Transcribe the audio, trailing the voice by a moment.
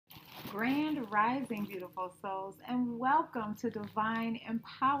Grand Rising, beautiful souls, and welcome to Divine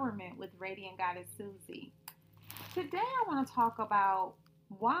Empowerment with Radiant Goddess Susie. Today, I want to talk about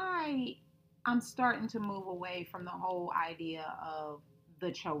why I'm starting to move away from the whole idea of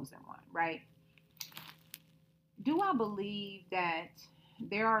the chosen one, right? Do I believe that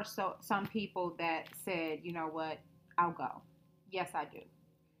there are some people that said, you know what, I'll go? Yes, I do.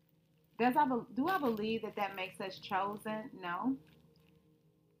 Do I believe that that makes us chosen? No.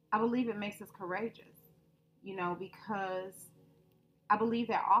 I believe it makes us courageous, because I believe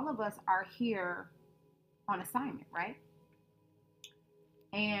that all of us are here on assignment, right?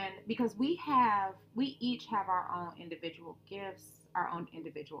 And because we each have our own individual gifts, our own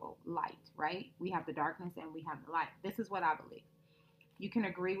individual light, right? We have the darkness and we have the light. This is what I believe. You can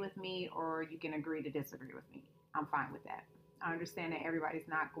agree with me or you can agree to disagree with me. I'm fine with that. I understand that everybody's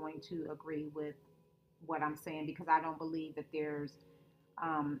not going to agree with what I'm saying because I don't believe that there's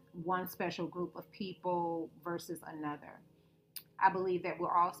one special group of people versus another. I believe that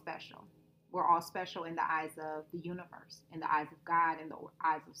we're all special. We're all special in the eyes of the universe, in the eyes of God, in the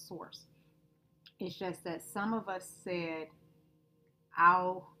eyes of Source. It's just that some of us said,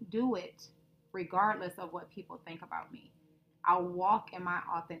 I'll do it regardless of what people think about me. I'll walk in my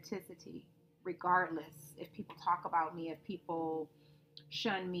authenticity regardless if people talk about me, if people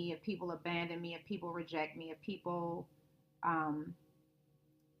shun me, if people abandon me, if people reject me, if people um,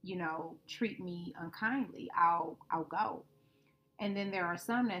 treat me unkindly. I'll go. And then there are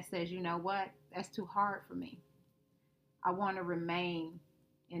some that says, you know what, that's too hard for me. I want to remain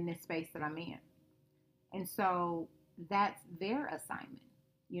in this space that I'm in. And so that's their assignment,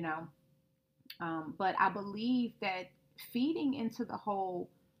 you know. But I believe that feeding into the whole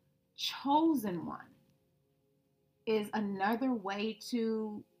chosen one is another way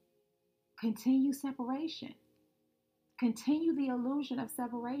to continue separation, continue the illusion of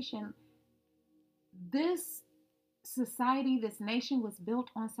separation. This society, this nation was built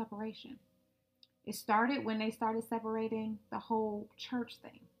on separation. It started when they started separating the whole church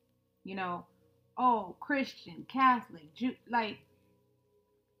thing. You know, oh, Christian, Catholic, Jew, like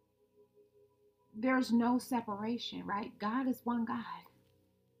there's no separation, right? God is one God.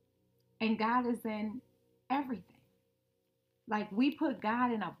 And God is in everything. Like we put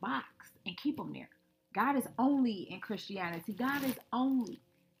God in a box and keep him there. God is only in Christianity. God is only.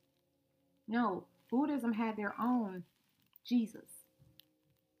 No, Buddhism had their own Jesus,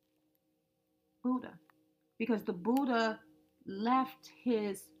 Buddha, because the Buddha left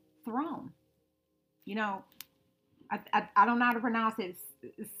his throne. You know, I don't know how to pronounce it.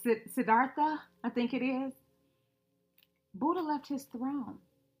 Siddhartha, I think it is. Buddha left his throne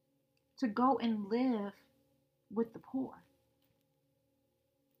to go and live with the poor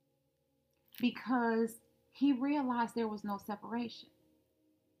because he realized there was no separation,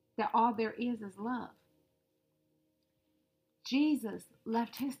 that all there is love. Jesus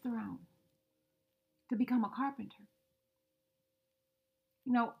left his throne to become a carpenter.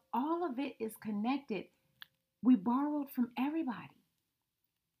 You know, all of it is connected. We borrowed from everybody.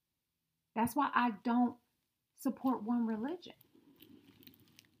 That's why I don't support one religion.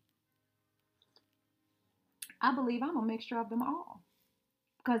 I believe I'm a mixture of them all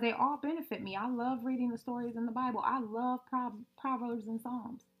because they all benefit me. I love reading the stories in the Bible. I love Proverbs and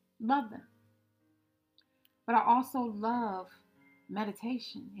Psalms. Love them. But I also love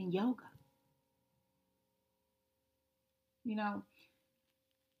meditation and yoga. You know,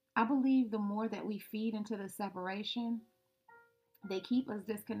 I believe the more that we feed into the separation, they keep us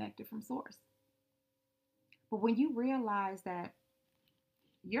disconnected from Source. But when you realize that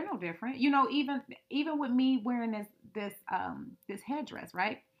you're no different, you know, even with me wearing this headdress,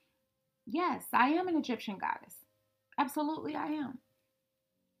 right? Yes, I am an Egyptian goddess. Absolutely, I am.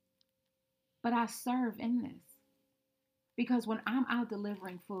 But I serve in this because when I'm out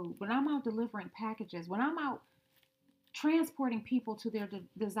delivering food, when I'm out delivering packages, when I'm out transporting people to their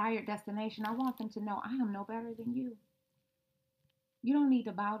desired destination, I want them to know I am no better than you. You don't need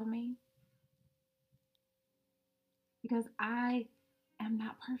to bow to me because I am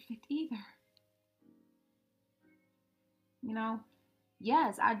not perfect either. You know,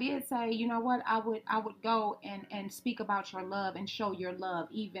 yes, I did say, you know what, I would go and speak about your love and show your love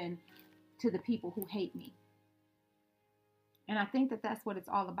even to the people who hate me. And I think that that's what it's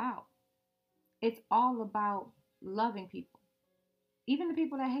all about. It's all about loving people, even the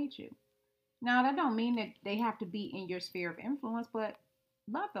people that hate you. Now, that don't mean that they have to be in your sphere of influence, but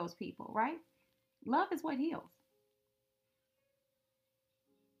love those people, right? Love is what heals.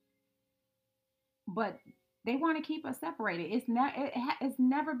 But they want to keep us separated. It's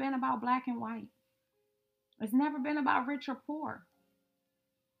never been about black and white. It's never been about rich or poor.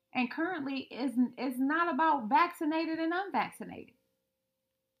 And currently is not about vaccinated and unvaccinated.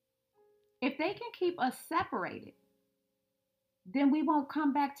 If they can keep us separated, then we won't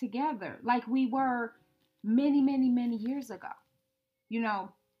come back together like we were many, many, many years ago. You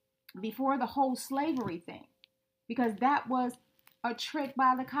know, before the whole slavery thing, because that was a trick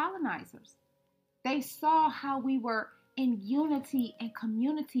by the colonizers. They saw how we were in unity and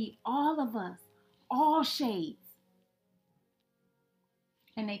community, all of us, all shades.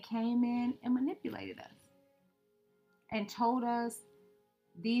 And they came in and manipulated us and told us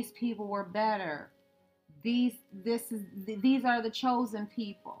these people were better. These are the chosen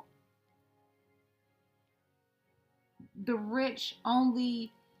people. The rich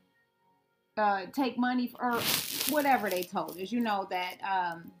only take money for, or whatever they told us.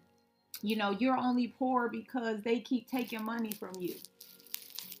 That you're only poor because they keep taking money from you.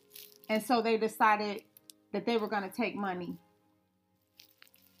 And so they decided that they were going to take money.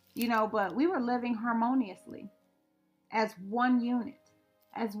 But we were living harmoniously as one unit,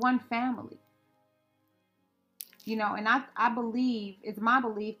 as one family. And I believe, it's my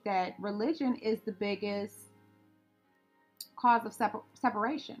belief that religion is the biggest cause of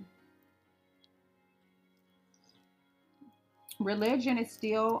separation. Religion is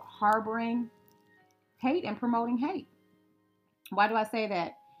still harboring hate and promoting hate. Why do I say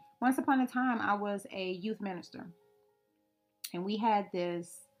that? Once upon a time, I was a youth minister, and we had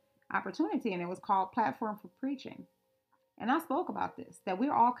this opportunity, and it was called Platform for Preaching. And I spoke about this, that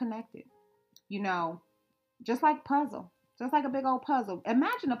we're all connected, just like puzzle, just like a big old puzzle.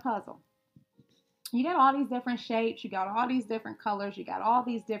 Imagine a puzzle. You got all these different shapes, you got all these different colors, you got all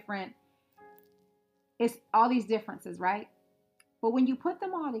these differences, right? But when you put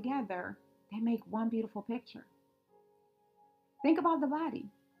them all together, they make one beautiful picture. Think about the body.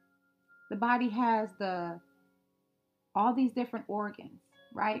 The body has all these different organs,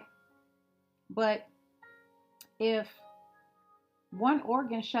 right? But if one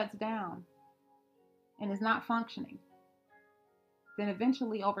organ shuts down and is not functioning, then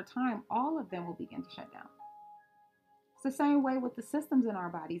eventually over time, all of them will begin to shut down. It's the same way with the systems in our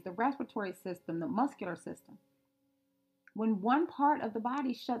bodies, the respiratory system, the muscular system. When one part of the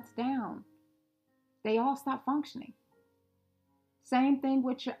body shuts down, they all stop functioning. Same thing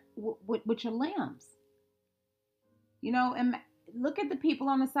with your limbs. And look at the people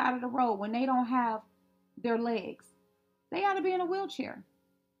on the side of the road when they don't have their legs. They ought to be in a wheelchair.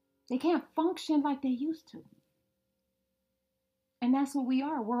 They can't function like they used to. And that's what we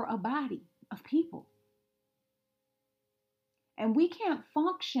are. We're a body of people. And we can't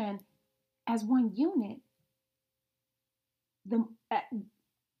function as one unit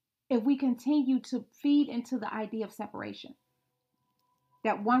if we continue to feed into the idea of separation.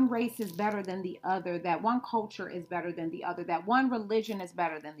 That one race is better than the other, that one culture is better than the other, that one religion is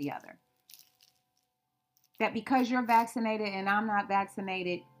better than the other. That because you're vaccinated and I'm not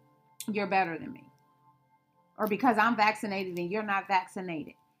vaccinated, you're better than me. Or because I'm vaccinated and you're not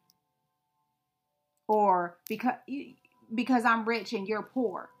vaccinated. Or because I'm rich and you're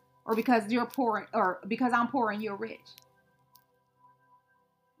poor. Or because you're poor, or because I'm poor and you're rich.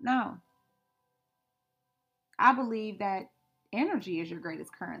 No. I believe that energy is your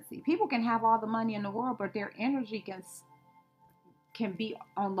greatest currency. People can have all the money in the world, but their energy can be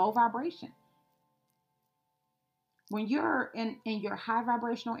on low vibration. When you're in your high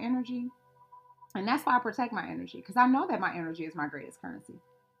vibrational energy, and that's why I protect my energy, because I know that my energy is my greatest currency.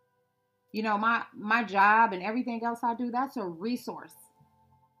 My job and everything else I do, that's a resource.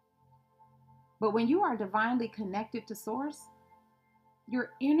 But when you are divinely connected to source,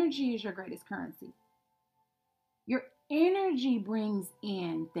 your energy is your greatest currency. Your energy brings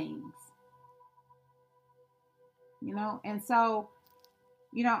in things. And so,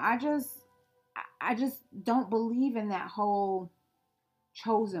 I just don't believe in that whole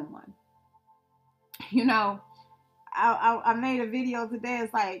chosen one. I made a video today.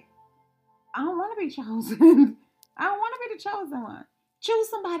 It's like, I don't want to be chosen. I don't want to be the chosen one. Choose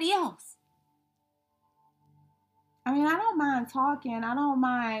somebody else. I mean, I don't mind talking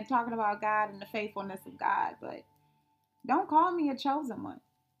about God and the faithfulness of God, but don't call me a chosen one.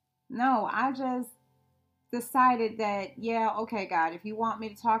 No, I just decided that, yeah, okay, God, if you want me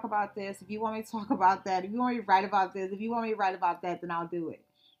to talk about this, if you want me to talk about that, if you want me to write about this, if you want me to write about that, then I'll do it.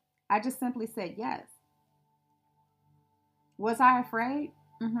 I just simply said yes. Was I afraid?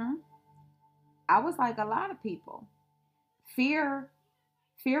 I was like a lot of people. Fear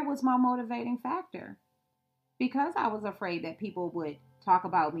was my motivating factor. Because I was afraid that people would talk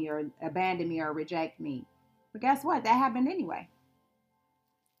about me or abandon me or reject me. But guess what? That happened anyway.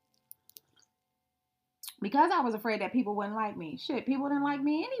 Because I was afraid that people wouldn't like me. Shit, people didn't like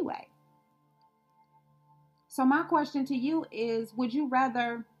me anyway. So my question to you is, would you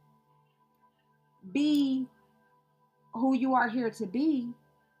rather be who you are here to be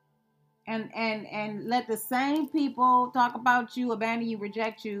and let the same people talk about you, abandon you,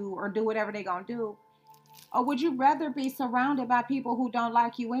 reject you, or do whatever they gonna do? Or would you rather be surrounded by people who don't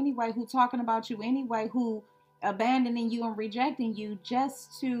like you anyway, who talking about you anyway, who abandoning you and rejecting you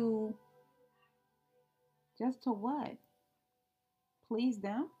just to what? Please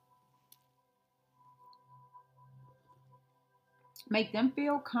them? Make them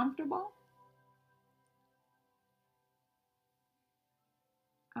feel comfortable?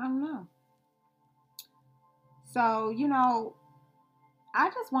 I don't know. So, I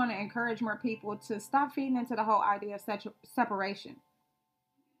just want to encourage more people to stop feeding into the whole idea of such separation.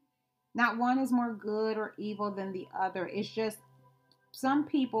 Not one is more good or evil than the other. It's just some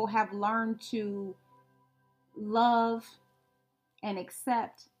people have learned to love and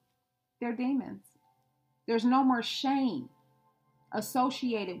accept their demons. There's no more shame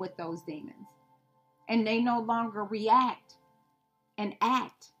associated with those demons. And they no longer react and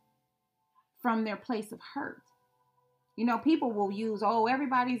act from their place of hurt. People will use, oh,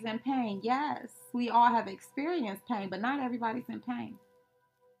 everybody's in pain. Yes, we all have experienced pain, but not everybody's in pain.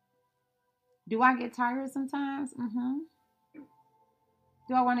 Do I get tired sometimes? Mm-hmm.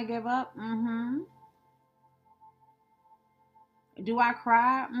 Do I want to give up? Mm-hmm. Do I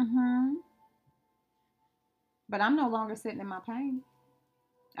cry? Mm-hmm. But I'm no longer sitting in my pain.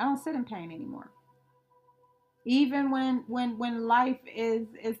 I don't sit in pain anymore. Even when life is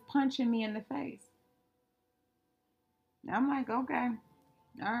punching me in the face. I'm like, okay,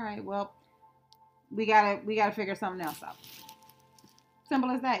 all right, well, we gotta figure something else out. Simple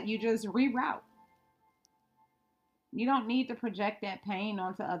as that. You just reroute. You don't need to project that pain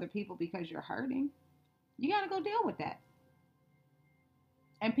onto other people because you're hurting. You gotta go deal with that.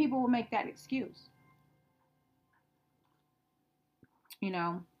 And people will make that excuse. You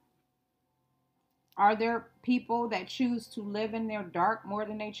know, are there people that choose to live in their dark more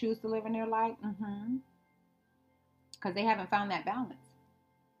than they choose to live in their light? Mm-hmm. Because they haven't found that balance.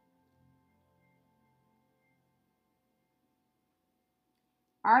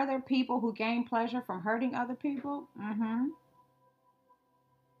 Are there people who gain pleasure from hurting other people? Mm-hmm.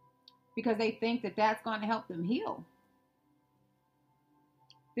 Because they think that that's going to help them heal.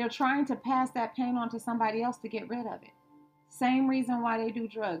 They're trying to pass that pain on to somebody else to get rid of it. Same reason why they do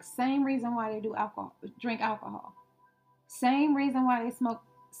drugs. Same reason why they do alcohol, drink alcohol. Same reason why they smoke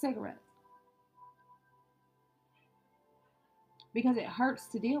cigarettes. Because it hurts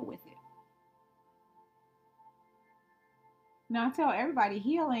to deal with it. Now, I tell everybody,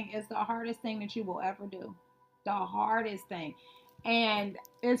 healing is the hardest thing that you will ever do. The hardest thing. And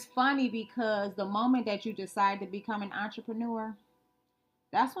it's funny because the moment that you decide to become an entrepreneur,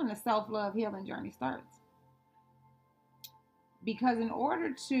 that's when the self-love healing journey starts. Because in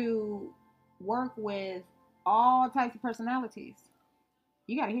order to work with all types of personalities,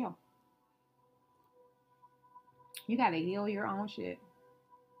 you got to heal. You got to heal your own shit.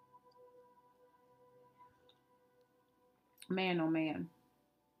 Man, oh man.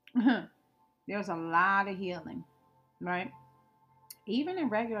 There's a lot of healing, right? Even in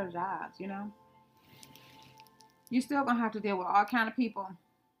regular jobs, you're still gonna have to deal with all kind of people.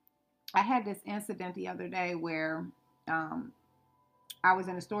 I had this incident the other day where I was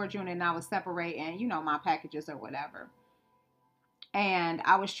in a storage unit and I was separating, my packages or whatever. And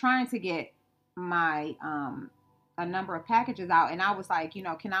I was trying to get my a number of packages out, and I was like,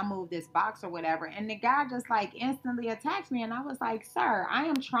 can I move this box or whatever? And the guy just like instantly attacked me, and I was like, sir, I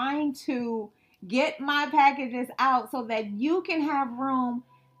am trying to get my packages out so that you can have room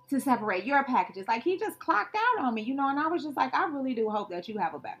to separate your packages. Like, he just clocked out on me, and I was just like, I really do hope that you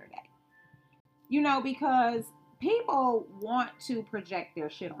have a better day. Because people want to project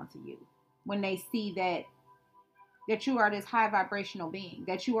their shit onto you when they see that you are this high vibrational being,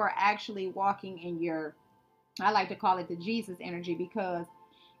 that you are actually walking in your, I like to call it the Jesus energy, because,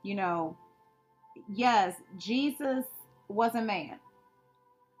 yes, Jesus was a man,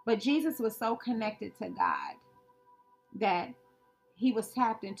 but Jesus was so connected to God that he was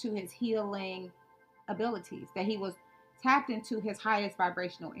tapped into his healing abilities, that he was tapped into his highest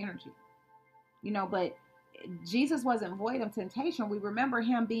vibrational energy, but Jesus wasn't void of temptation. We remember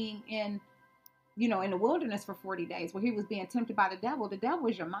him being in the wilderness for 40 days where he was being tempted by the devil. The devil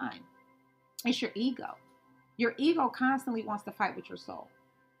is your mind. It's your ego. Your ego constantly wants to fight with your soul.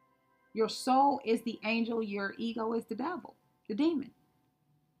 Your soul is the angel. Your ego is the devil, the demon.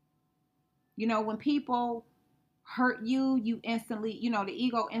 When people hurt you, you instantly, the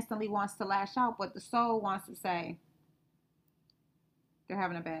ego instantly wants to lash out, but the soul wants to say they're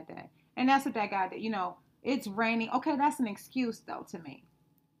having a bad day. And that's what that guy did. It's raining. Okay, that's an excuse though to me.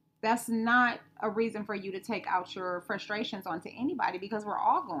 That's not a reason for you to take out your frustrations onto anybody, because we're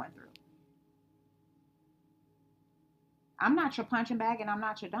all going through. I'm not your punching bag and I'm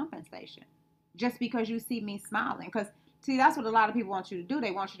not your dumping station. Just because you see me smiling. Because, see, that's what a lot of people want you to do.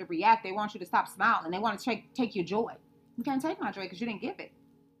 They want you to react. They want you to stop smiling. They want to take your joy. You can't take my joy because you didn't give it.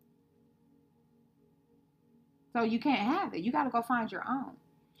 So you can't have it. You got to go find your own.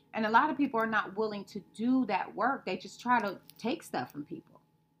 And a lot of people are not willing to do that work. They just try to take stuff from people.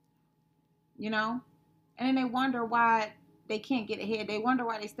 And then they wonder why they can't get ahead. They wonder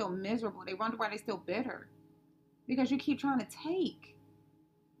why they're still miserable. They wonder why they're still bitter. Because you keep trying to take.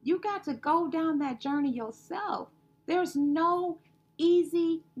 You got to go down that journey yourself. There's no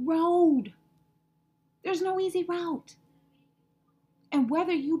easy road. There's no easy route. And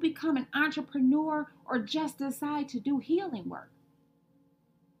whether you become an entrepreneur or just decide to do healing work,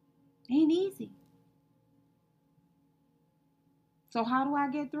 ain't easy. So how do I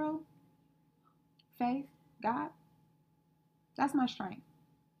get through? Faith, God. That's my strength.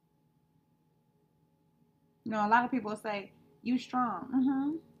 A lot of people say, you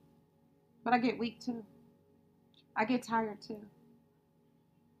strong. But I get weak too. I get tired too.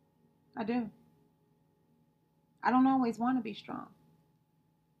 I do. I don't always want to be strong.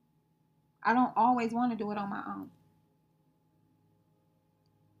 I don't always want to do it on my own.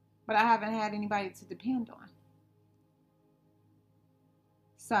 But I haven't had anybody to depend on.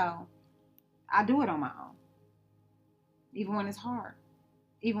 So I do it on my own. Even when it's hard.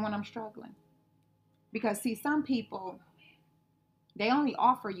 Even when I'm struggling. Because, see, some people, they only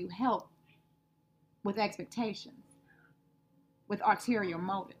offer you help with expectations, with ulterior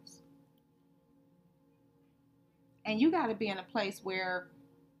motives. And you got to be in a place where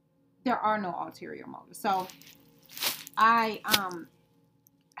there are no ulterior motives. So I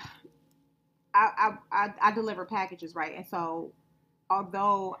deliver packages, right? And so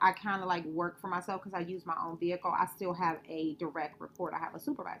although I kind of like work for myself because I use my own vehicle, I still have a direct report. I have a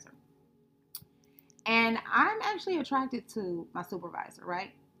supervisor. And I'm actually attracted to my supervisor,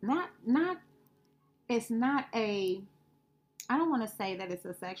 right? It's not a, I don't want to say that it's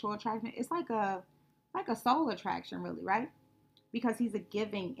a sexual attraction. It's like a soul attraction, really, right? Because he's a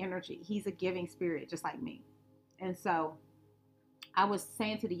giving energy. He's a giving spirit, just like me. And so I was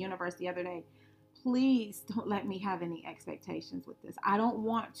saying to the universe the other day, please don't let me have any expectations with this. I don't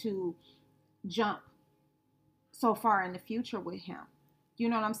want to jump so far in the future with him. You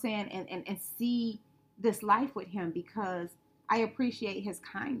know what I'm saying? And see this life with him, because I appreciate his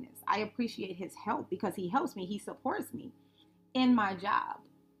kindness. I appreciate his help because he helps me. He supports me in my job.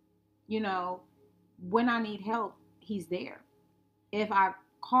 When I need help, he's there. If I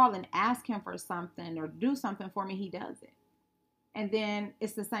call and ask him for something or do something for me, he does it. And then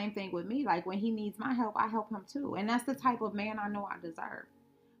it's the same thing with me. Like when he needs my help, I help him too. And that's the type of man I know I deserve.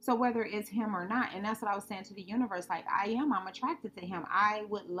 So whether it's him or not, and that's what I was saying to the universe, like I'm attracted to him. I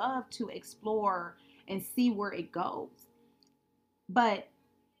would love to explore and see where it goes. But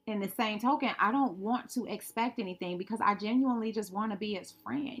in the same token, I don't want to expect anything because I genuinely just want to be his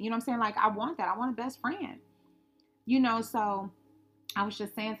friend. You know what I'm saying? Like I want that. I want a best friend. So I was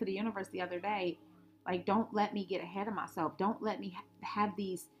just saying to the universe the other day, like, don't let me get ahead of myself. Don't let me have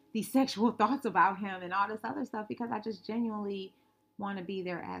these sexual thoughts about him and all this other stuff, because I just genuinely want to be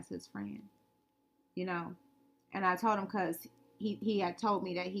there as his friend, And I told him because he had told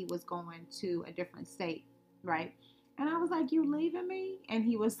me that he was going to a different state, right? And I was like, you leaving me? And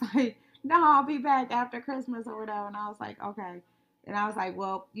he was like, no, I'll be back after Christmas or whatever. And I was like, okay. And I was like,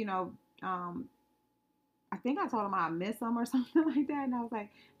 well, I think I told him I miss him or something like that. And I was like,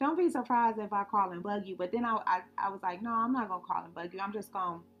 don't be surprised if I call and bug you. But then I was like, no, I'm not going to call and bug you. I'm just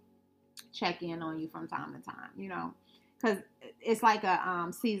going to check in on you from time to time, because it's like a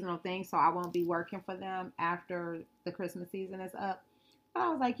seasonal thing. So I won't be working for them after the Christmas season is up. But I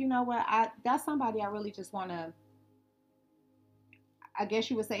was like, you know what? That's somebody I really just want to, I guess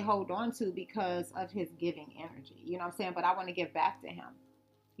you would say, hold on to because of his giving energy. You know what I'm saying? But I want to give back to him,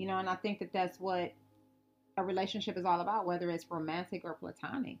 and I think that that's what a relationship is all about, whether it's romantic or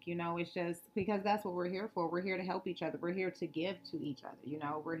platonic. It's just because that's what we're here for. We're here to help each other. We're here to give to each other.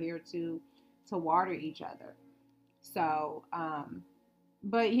 We're here to water each other. So,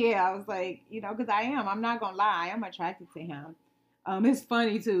 but yeah, I was like, because I'm not gonna lie, I am attracted to him. It's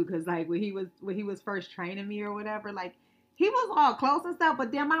funny too, because like when he was first training me or whatever, like he was all close and stuff,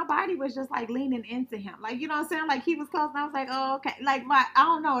 but then my body was just like leaning into him. Like, you know what I'm saying? Like he was close and I was like, oh, okay. Like I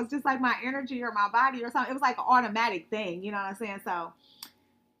don't know, it's just like my energy or my body or something. It was like an automatic thing, you know what I'm saying? So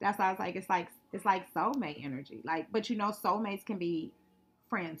that's why I was like, it's like soulmate energy. Like, but you know, soulmates can be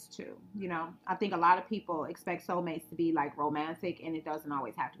friends too. You know, I think a lot of people expect soulmates to be like romantic, and it doesn't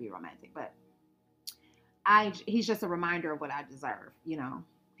always have to be romantic. But he's just a reminder of what I deserve. You know,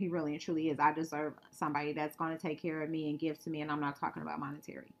 he really and truly is. I deserve somebody that's going to take care of me and give to me, and I'm not talking about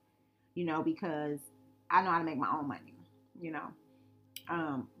monetary. You know, because I know how to make my own money. You know,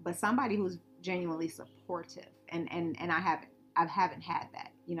 but somebody who's genuinely supportive, and I haven't had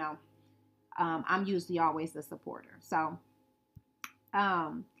that. You know, I'm usually always the supporter. So,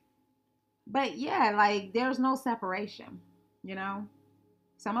 um, but yeah, like there's no separation. You know,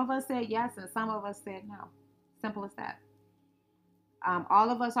 some of us said yes, and some of us said no. Simple as that. All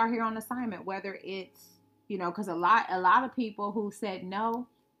of us are here on assignment, whether it's, you know, because a lot of people who said no,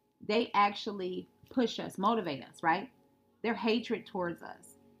 they actually push us, motivate us, right? Their hatred towards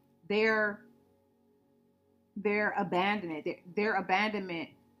us, their their abandonment, their abandonment,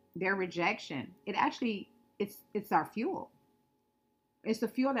 their rejection. It actually it's our fuel. It's the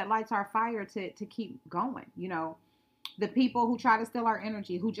fuel that lights our fire to keep going. You know, the people who try to steal our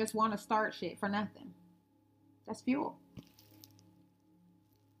energy, who just want to start shit for nothing. That's fuel.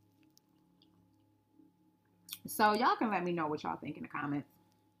 So y'all can let me know what y'all think in the comments.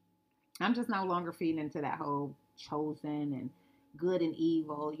 I'm just no longer feeding into that whole chosen and good and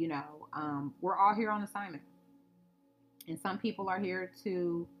evil. You know, we're all here on assignment, and some people are here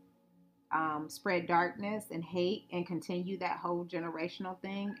to spread darkness and hate and continue that whole generational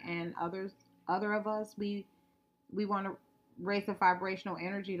thing, and other of us, we want to raise the vibrational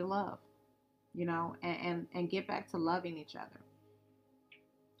energy to love. You know, and get back to loving each other.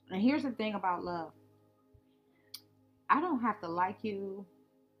 And here's the thing about love: I don't have to like you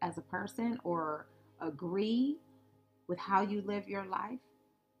as a person or agree with how you live your life,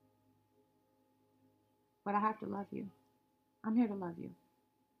 but I have to love you. I'm here to love you.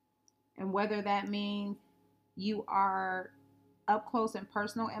 And whether that means you are up close and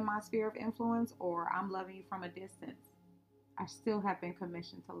personal in my sphere of influence or I'm loving you from a distance, I still have been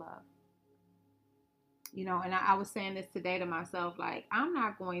commissioned to love. You know, and I was saying this today to myself, like, I'm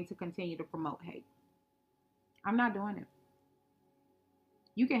not going to continue to promote hate. I'm not doing it.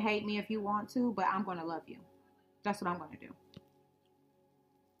 You can hate me if you want to, but I'm going to love you. That's what I'm going to do.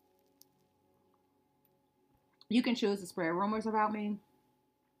 You can choose to spread rumors about me.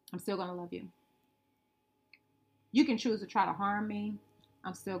 I'm still going to love you. You can choose to try to harm me.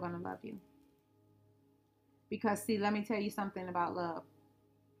 I'm still going to love you. Because, see, let me tell you something about love.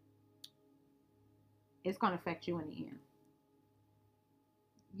 It's going to affect you in the end.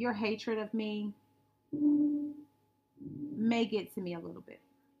 Your hatred of me may get to me a little bit.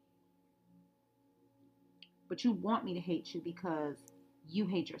 But you want me to hate you because you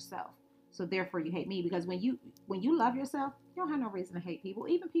hate yourself. So therefore you hate me, because when you love yourself, you don't have no reason to hate people,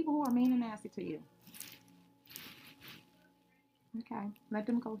 even people who are mean and nasty to you. Okay, let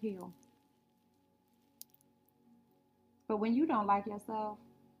them go heal. But when you don't like yourself,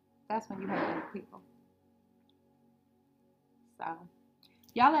 that's when you hate other people. So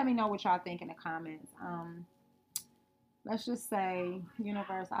y'all let me know what y'all think in the comments. Let's just say,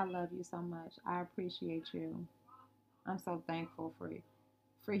 universe, I love you so much. I appreciate you. I'm so thankful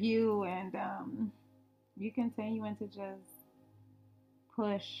for you, and you continuing to just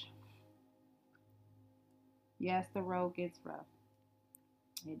push. Yes, the road gets rough.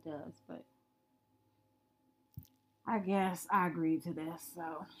 It does, but I guess I agreed to this.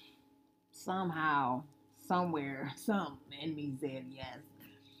 So somehow, somewhere, something in me said yes.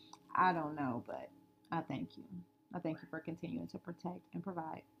 I don't know, but I thank you. I thank you for continuing to protect and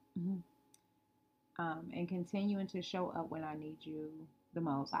provide. Mm-hmm. And continuing to show up when I need you the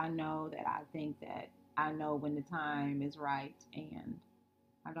most. I know that I think that I know when the time is right, and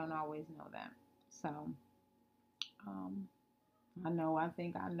I don't always know that. So, um, I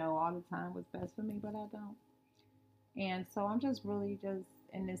think I know all the time what's best for me, but I don't. And so I'm just really just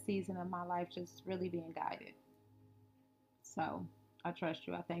in this season of my life, just really being guided. So I trust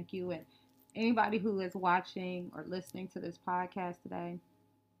you. I thank you. And anybody who is watching or listening to this podcast today,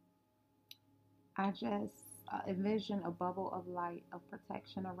 I just envision a bubble of light, of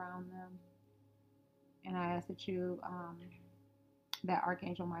protection around them. And I ask that that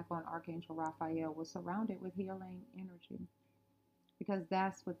Archangel Michael and Archangel Raphael will surround it with healing energy. Because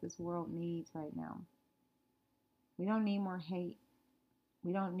that's what this world needs right now. We don't need more hate.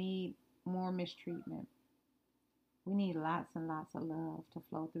 We don't need more mistreatment. We need lots and lots of love to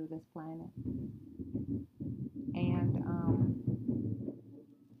flow through this planet. And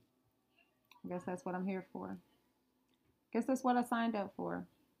Guess that's what I'm here for. Guess that's what I signed up for.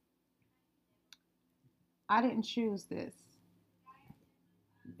 I didn't choose this.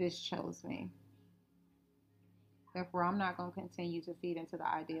 This chose me. Therefore, I'm not going to continue to feed into the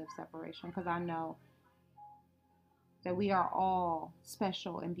idea of separation because I know that we are all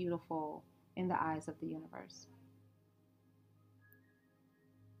special and beautiful in the eyes of the universe.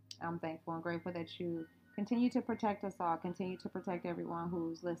 I'm thankful and grateful that you continue to protect us all, continue to protect everyone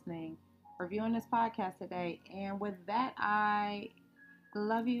who's listening, reviewing this podcast today. And with that, I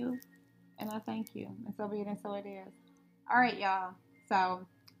love you and I thank you. And so be it and so it is. All right, y'all. So,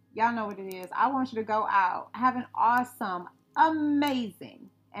 y'all know what it is. I want you to go out. Have an awesome, amazing,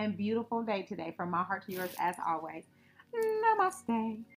 and beautiful day today from my heart to yours as always. Namaste.